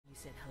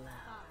said hello.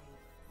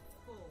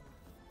 5,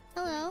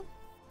 4, Hello.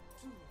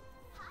 2,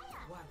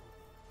 1.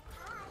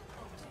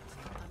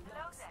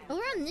 Oh,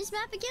 we're on this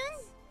map again?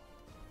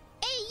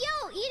 Hey,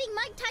 yo! Eating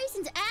Mike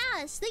Tyson's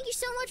ass! Thank you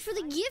so much for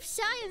the gift,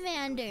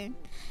 Salamander!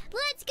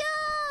 Let's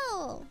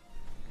go!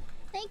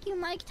 Thank you,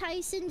 Mike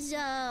Tyson's,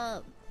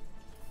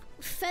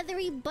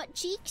 feathery butt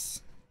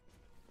cheeks.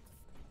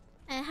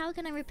 How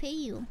can I repay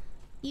you?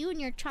 You and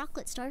your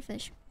chocolate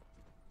starfish.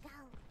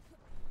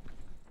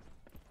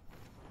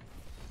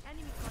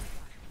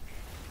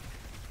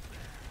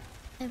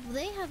 If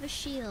they have a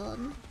shield,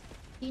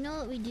 you know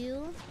what we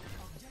do?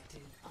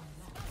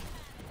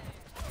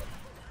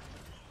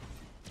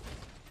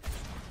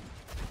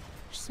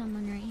 There's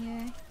someone right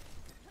here.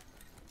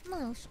 I'm a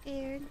little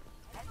scared.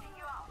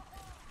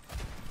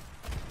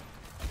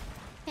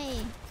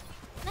 Hey,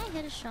 can I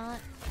hit a shot?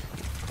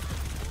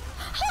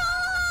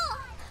 Oh!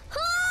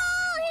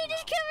 Oh! He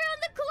just came around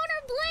the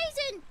corner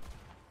blazing!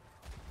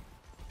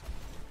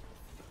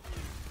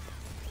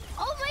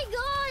 Oh my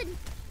god!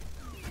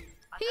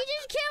 He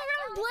just came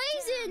around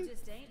blazing!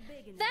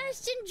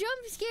 Fast and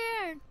jump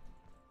scare!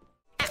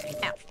 Ow,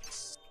 ow.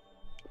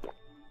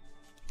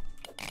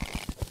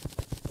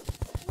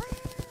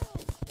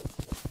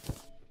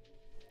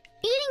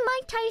 Eating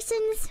Mike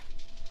Tyson's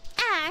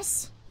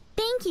ass.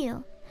 Thank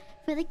you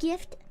for the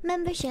gift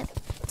membership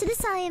to the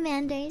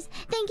Salamanders.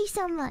 Thank you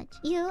so much.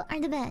 You are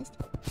the best.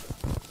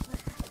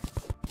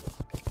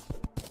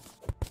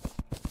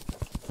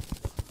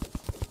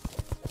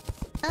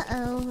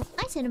 Uh-oh.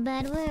 I said a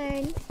bad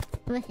word.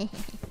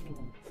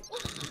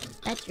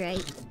 That's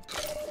right.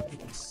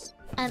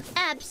 I'm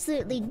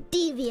absolutely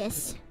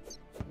devious.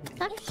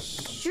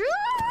 That's true.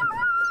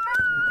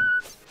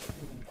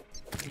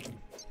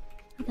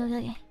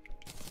 Okay.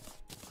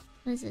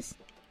 What is this?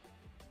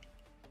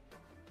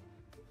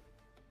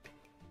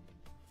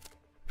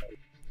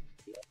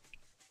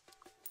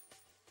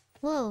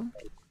 Whoa.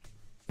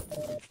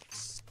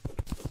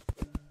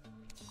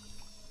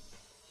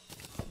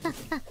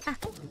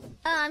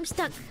 I'm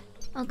stuck.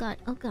 Oh god,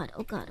 oh god,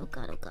 oh god, oh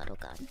god, oh god, oh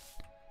god.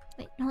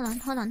 Wait,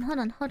 hold on.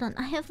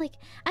 I have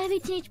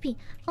 18 HP.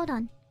 Hold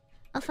on.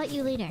 I'll fight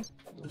you later.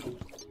 There we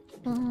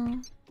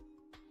go.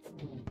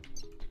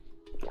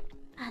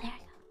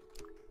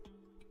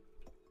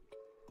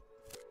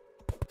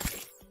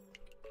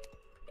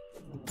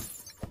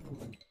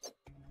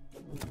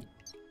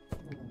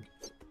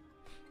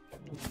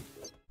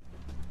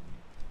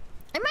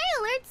 Are my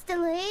alerts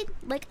delayed?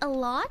 Like a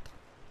lot?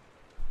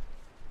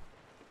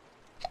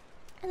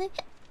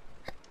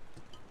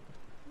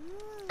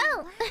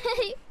 Oh!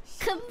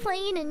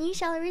 Complain and you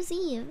shall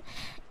receive.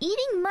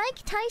 Eating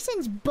Mike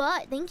Tyson's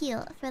butt. Thank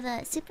you for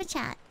the super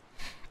chat.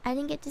 I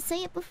didn't get to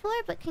say it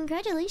before, but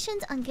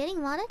congratulations on getting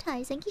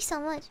monetized. Thank you so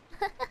much.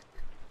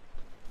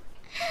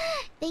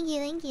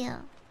 Thank you.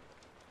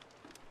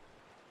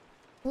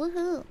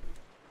 Woohoo.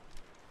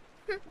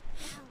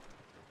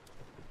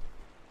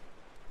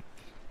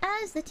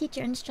 As the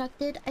teacher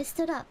instructed, I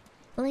stood up,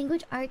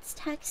 language arts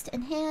text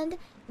in hand,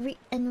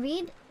 read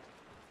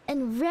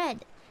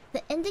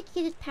the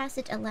indicated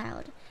passage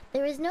aloud.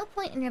 There was no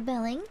point in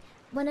rebelling.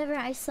 Whenever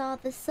I saw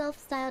the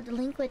self-styled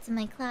delinquents in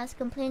my class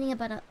complaining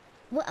about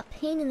what a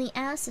pain in the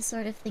ass this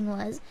sort of thing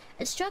was,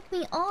 it struck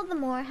me all the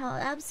more how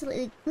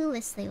absolutely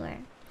clueless they were.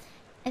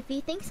 If you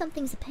think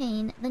something's a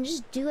pain, then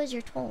just do as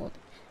you're told.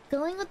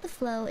 Going with the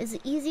flow is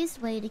the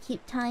easiest way to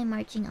keep time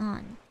marching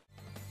on.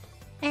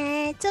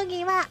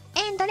 次は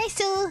エンドレ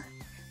ス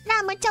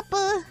ラムチョップ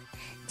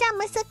ジャ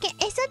ムスケ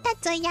S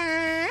達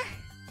也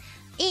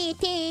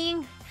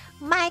Eating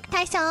Mike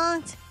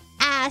Tyson's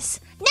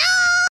ass. No!